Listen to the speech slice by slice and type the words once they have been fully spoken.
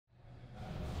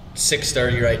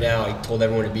6:30 right now. I told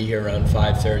everyone to be here around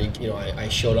 5:30. You know, I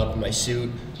showed up in my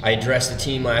suit. I addressed the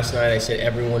team last night. I said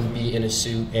everyone be in a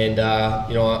suit, and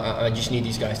you know, I just need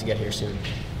these guys to get here soon.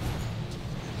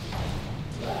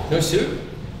 No suit?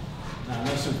 Nah,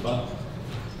 no suit, bud.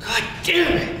 God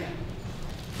damn it!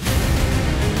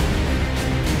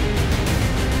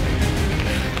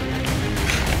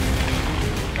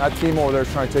 That team over there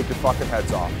is trying to take your fucking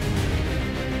heads off.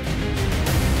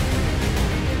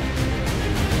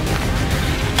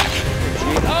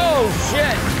 Oh,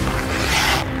 shit!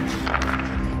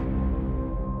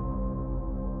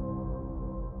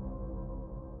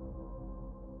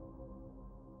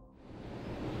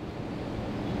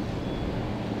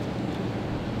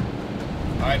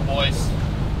 All right, boys.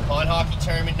 Pond Hockey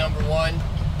Tournament #1.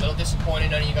 A little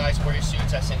disappointed none of you guys wore your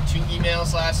suits. I sent 2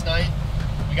 emails last night.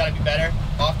 We gotta be better.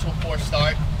 Off to a poor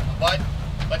start, but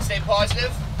let's stay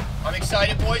positive. I'm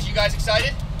excited, boys. You guys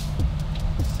excited?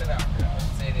 Sit down.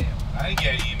 It's 8 a.m. I didn't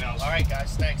get emails. All right,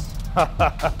 guys. Thanks.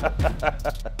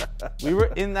 We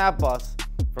were in that bus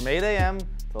from 8 a.m.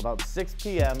 till about 6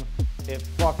 p.m. It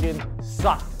fucking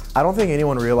sucked. I don't think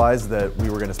anyone realized that we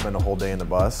were going to spend a whole day in the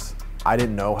bus. I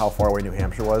didn't know how far away New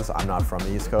Hampshire was. I'm not from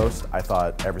the East Coast. I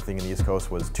thought everything in the East Coast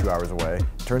was 2 hours away.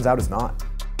 Turns out it's not.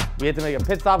 We had to make a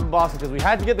pit stop in Boston because we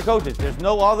had to get the coaches. There's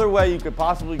no other way you could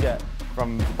possibly get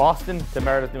from Boston to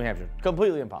Meredith, New Hampshire.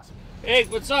 Completely impossible. Hey,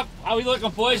 what's up? How we looking,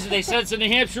 boys? They said it's a New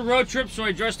Hampshire road trip, so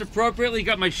I dressed appropriately.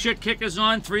 Got my shit kickers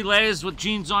on, 3 layers with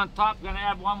jeans on top. Gonna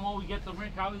add one more. We get the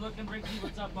rink. How we looking, Ricky?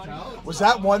 What's up, buddy? Was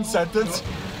that one sentence?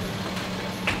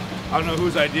 I don't know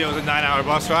whose idea was a 9-hour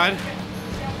bus ride.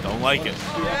 Don't like it.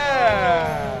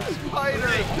 Yeah!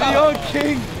 Spider! The young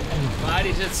king!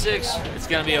 Party's at 6. It's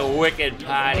gonna be a wicked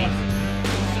party.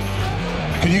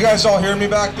 Can you guys all hear me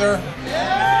back there?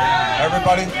 Yeah!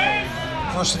 Everybody?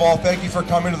 First of all, thank you for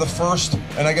coming to the first,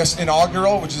 and I guess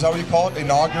inaugural, which is how you call it?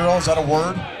 Inaugural, is that a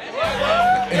word?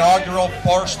 Inaugural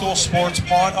Barstool Sports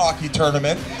Pond Hockey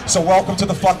Tournament. So welcome to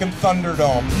the fucking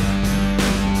Thunderdome.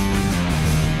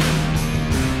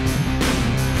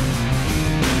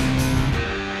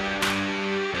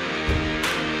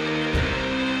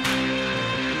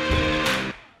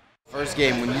 First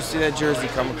game, when you see that jersey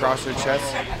come across your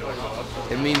chest,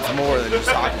 it means more than just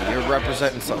hockey. You're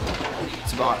representing something.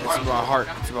 It's about heart,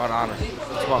 it's about honor,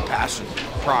 it's about passion,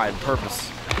 pride,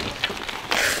 purpose.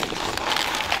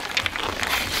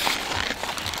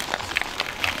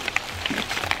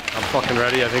 I'm fucking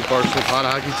ready. I think Barstool Pond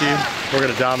Hockey team, we're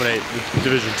gonna dominate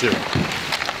Division 2.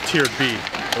 Tier B.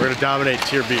 We're gonna dominate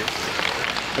Tier B.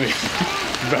 I mean,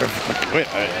 you better fucking win.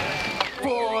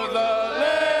 For the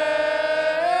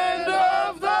land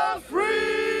of the free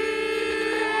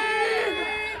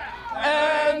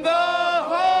and the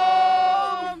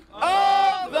home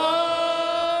of the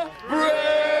brave.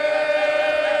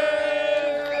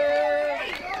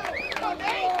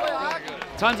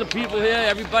 Tons of people here.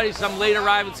 Everybody, some late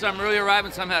arriving, some early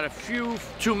arriving. Some had a few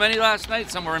too many last night.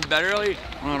 Some were in bed early.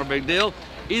 Not a big deal.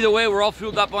 Either way, we're all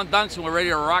fueled up on dunks and we're ready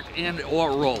to rock and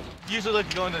or roll. Usually like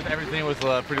to go into everything with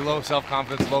pretty low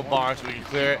self-confidence, low bar, so we can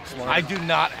clear it. I do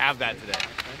not have that today.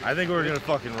 I think we're gonna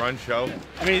fucking run show.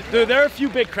 I mean, there are a few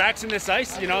big cracks in this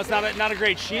ice. You know, it's not a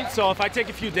great sheet. So if I take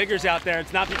a few diggers out there,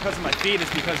 it's not because of my feet,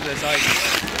 it's because of this ice.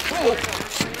 Oh,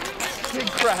 big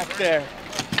crack there.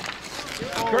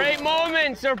 Great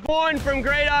moments are born from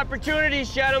great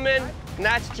opportunities, gentlemen. And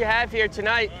that's what you have here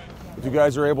tonight. If you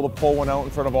guys are able to pull one out in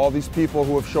front of all these people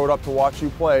who have showed up to watch you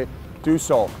play, do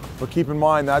so. But keep in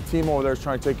mind, that team over there is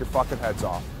trying to take your fucking heads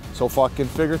off. So fucking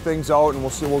figure things out and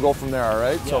we'll go from there, all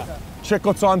right? Yeah. So,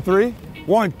 chicklets on 3.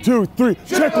 1, 2, 3,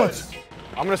 chicklets!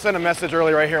 I'm gonna send a message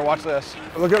early right here. Watch this.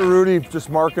 Look at Rudy just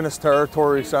marking his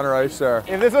territory, center ice there.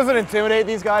 If this doesn't intimidate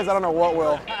these guys, I don't know what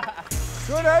will.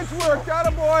 Good edge work, got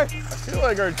him, boy. I feel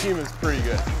like our team is pretty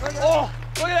good. Oh,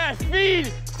 look at that speed!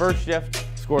 First shift,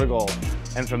 scored a goal.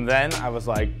 And from then, I was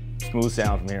like, smooth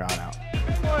sailing from here on out.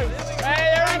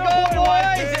 Hey, there we go,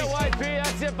 boys! YP,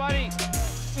 that's it, buddy.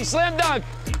 You slam dunk.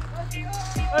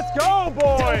 Let's go,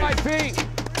 boys!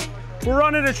 YP. We're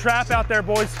running a trap out there,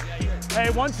 boys. Hey,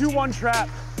 1-2-1 trap.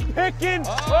 Picking.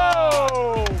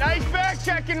 Oh! Nice back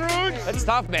checking, Rude. That's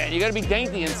tough, man. You gotta be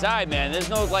dainty inside, man. There's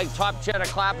no like top cheddar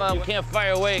clapper. You can't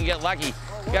fire away and get lucky.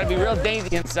 You gotta be real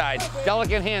dainty inside.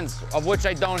 Delicate hands, of which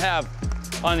I don't have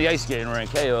on the ice skating rink.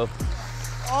 Hey, yo.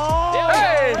 Oh!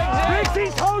 Hey!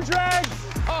 Trixie toe drag!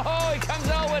 Oh, he comes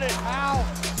out with it. Ow!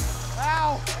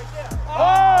 Ow!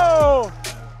 Oh!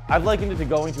 I've likened it to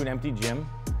going to an empty gym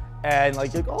and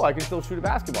like, oh, I can still shoot a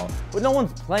basketball. But no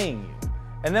one's playing you.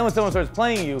 And then when someone starts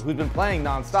playing you, who's been playing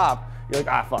nonstop, you're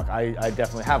like, ah, fuck, I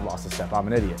definitely have lost a step. I'm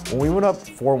an idiot. When we went up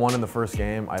 4-1 in the first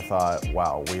game, I thought,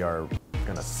 wow, we are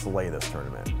gonna slay this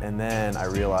tournament. And then I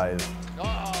realized,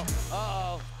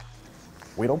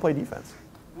 we don't play defense.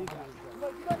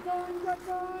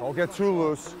 Don't get too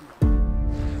loose.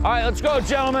 All right, let's go,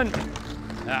 gentlemen.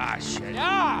 Ah, shit.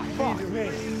 Ah, fuck me.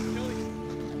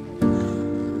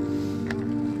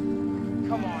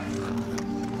 Come on.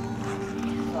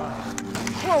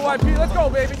 Come on, YP, let's go,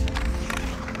 baby.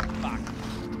 Fuck.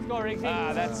 Let's go, Riggsy.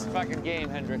 Ah, that's fucking game,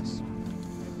 Hendricks.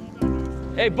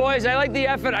 Hey, boys, I like the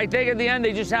effort. I think at the end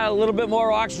they just had a little bit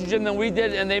more oxygen than we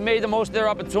did, and they made the most of their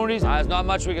opportunities. There's not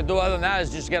much we can do other than that,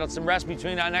 is just get some rest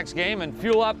between our next game and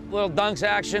fuel up, little dunks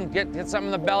action, get something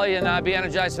in the belly, and be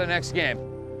energized for the next game.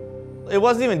 It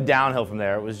wasn't even downhill from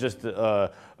there. It was just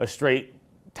a straight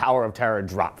Tower of Terror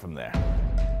drop from there.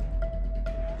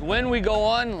 Win, we go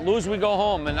on. Lose, we go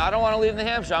home. And I don't want to leave New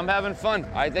Hampshire. I'm having fun.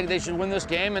 I think they should win this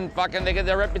game, and fucking they get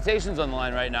their reputations on the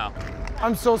line right now.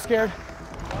 I'm so scared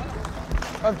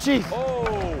of Chief.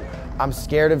 Oh. I'm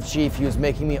scared of Chief. He was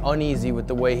making me uneasy with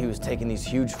the way he was taking these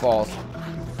huge falls.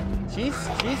 Chief's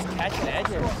catching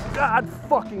edges. God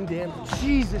fucking damn it.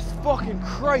 Jesus fucking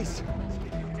Christ.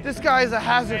 This guy is a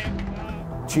hazard.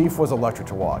 Chief was electric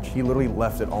to watch. He literally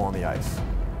left it all on the ice.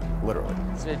 Literally.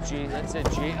 That's it, G. That's it,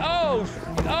 G. Oh,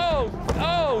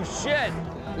 shit.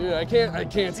 Dude, I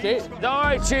can't skate. All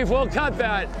right, Chief, we'll cut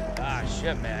that. Ah,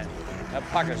 shit, man. That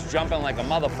pucker's jumping like a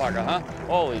motherfucker, huh?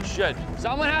 Holy shit.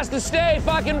 Someone has to stay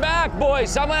fucking back, boys.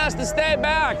 Someone has to stay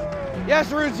back.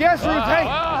 Yes, Roots, hey.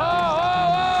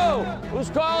 Who's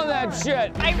calling that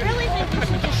shit? I really think you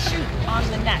should just shoot on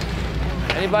the net.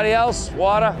 Anybody else?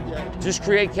 Water? Just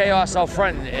create chaos out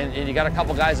front, and you got a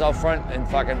couple guys out front and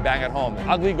fucking bang it home.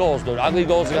 Ugly goals, dude. Ugly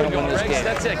goals are gonna win this game.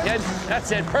 That's it, kid. That's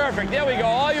it. Perfect. There we go.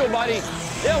 All you, buddy.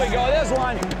 There we go. There's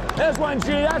one. There's one, G.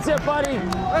 That's it, buddy.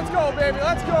 Let's go, baby.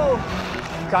 Let's go.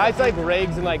 Guys like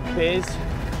Riggs and like Biz,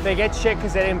 they get shit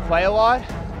because they didn't play a lot.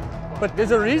 But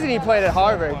there's a reason he played at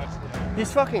Harvard.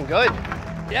 He's fucking good.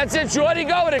 That's it, Jordy.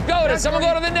 Go with it. Go with it. Someone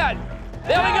go to the net.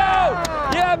 There we go.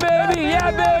 Yeah, baby.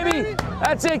 Yeah, baby.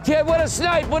 That's it, kid. What a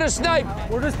snipe. What a snipe.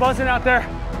 We're just buzzing out there,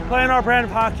 playing our brand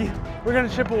of hockey. We're going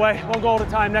to chip away. One goal at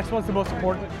a time. Next one's the most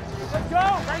important. Let's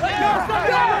go.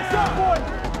 Let's go, boy.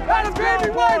 That's a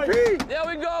baby, YP. There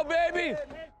we go, baby.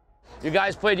 You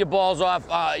guys played your balls off.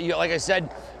 Like I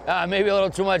said, maybe a little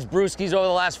too much brewskis over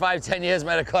the last 5-10 years.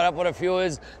 Might have caught up with a few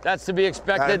is. That's to be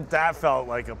expected. That felt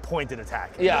like a pointed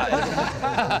attack.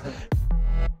 Yeah.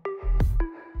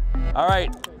 All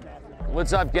right.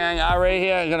 What's up, gang? RA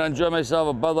here. I'm gonna enjoy myself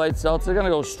a Bud Light Seltzer. Gonna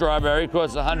go strawberry. Of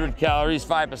course, 100 calories,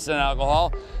 5%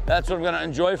 alcohol. That's what I'm gonna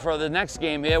enjoy for the next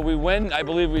game here. We win, I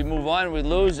believe we move on. We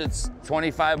lose, it's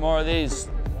 25 more of these.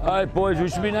 All right, boys, we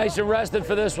should be nice and rested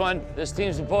for this one. This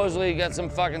team supposedly got some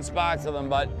fucking spark to them,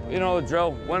 but you know the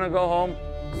drill. Win or go home.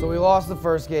 So we lost the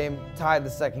first game, tied the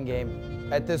second game.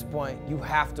 At this point, you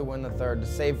have to win the third to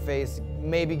save face,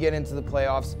 maybe get into the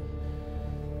playoffs.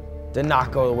 Did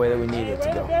not go the way that we needed it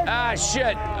to go. Ah,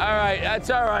 shit. All right, that's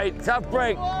all right. Tough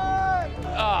break.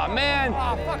 Oh, man.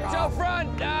 It's out front.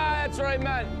 Ah, that's what I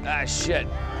meant. Ah, shit.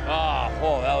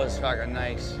 Oh, that was fucking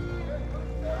nice.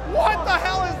 What the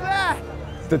hell is that?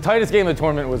 The tightest game of the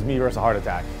tournament was me versus a heart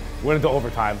attack. Went into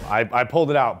overtime. I pulled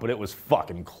it out, but it was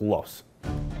fucking close.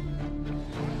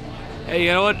 Hey,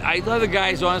 you know what? I thought the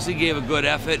guys honestly gave a good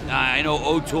effort. I know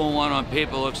 0-2-1 on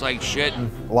paper looks like shit.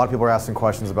 A lot of people are asking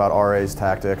questions about RA's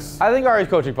tactics. I think RA's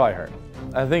coaching probably hurt.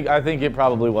 I think it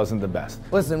probably wasn't the best.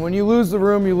 Listen, when you lose the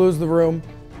room, you lose the room.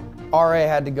 RA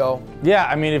had to go. Yeah,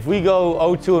 I mean, if we go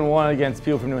 0-2-1 against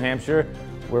people from New Hampshire,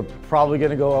 we're probably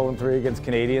going to go 0-3 against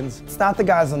Canadians. It's not the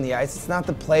guys on the ice. It's not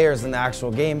the players in the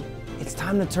actual game. It's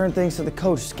time to turn things to the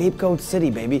coach. Scapegoat City,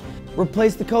 baby.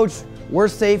 Replace the coach. We're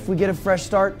safe. We get a fresh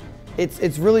start.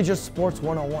 It's really just sports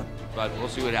 101. But we'll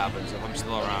see what happens if I'm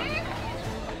still around.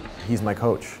 He's my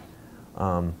coach,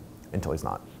 until he's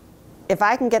not. If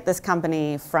I can get this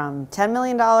company from $10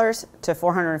 million to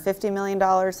 $450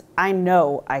 million, I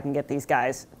know I can get these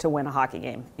guys to win a hockey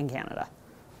game in Canada.